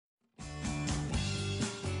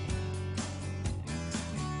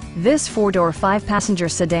This four-door, five-passenger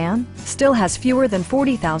sedan still has fewer than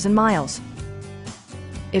 40,000 miles.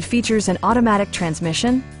 It features an automatic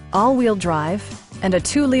transmission, all-wheel drive, and a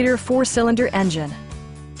 2-liter four-cylinder engine.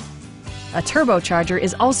 A turbocharger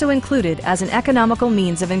is also included as an economical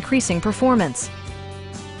means of increasing performance.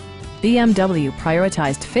 BMW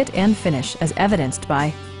prioritized fit and finish as evidenced by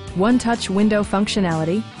one-touch window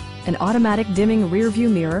functionality, an automatic dimming rear-view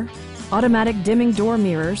mirror, automatic dimming door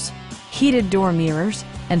mirrors, heated door mirrors,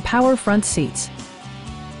 and power front seats.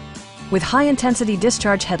 With high-intensity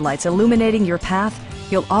discharge headlights illuminating your path,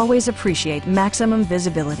 you'll always appreciate maximum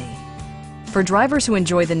visibility. For drivers who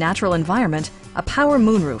enjoy the natural environment, a power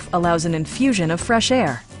moonroof allows an infusion of fresh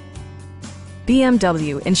air.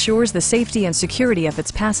 BMW ensures the safety and security of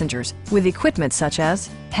its passengers with equipment such as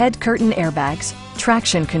head curtain airbags,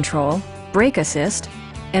 traction control, brake assist,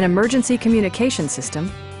 an emergency communication system,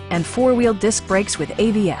 and four-wheel disc brakes with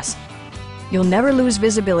ABS. You'll never lose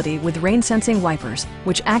visibility with rain-sensing wipers,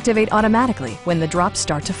 which activate automatically when the drops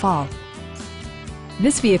start to fall.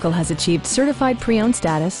 This vehicle has achieved certified pre-owned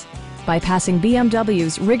status by passing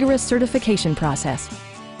BMW's rigorous certification process.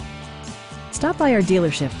 Stop by our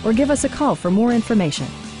dealership or give us a call for more information.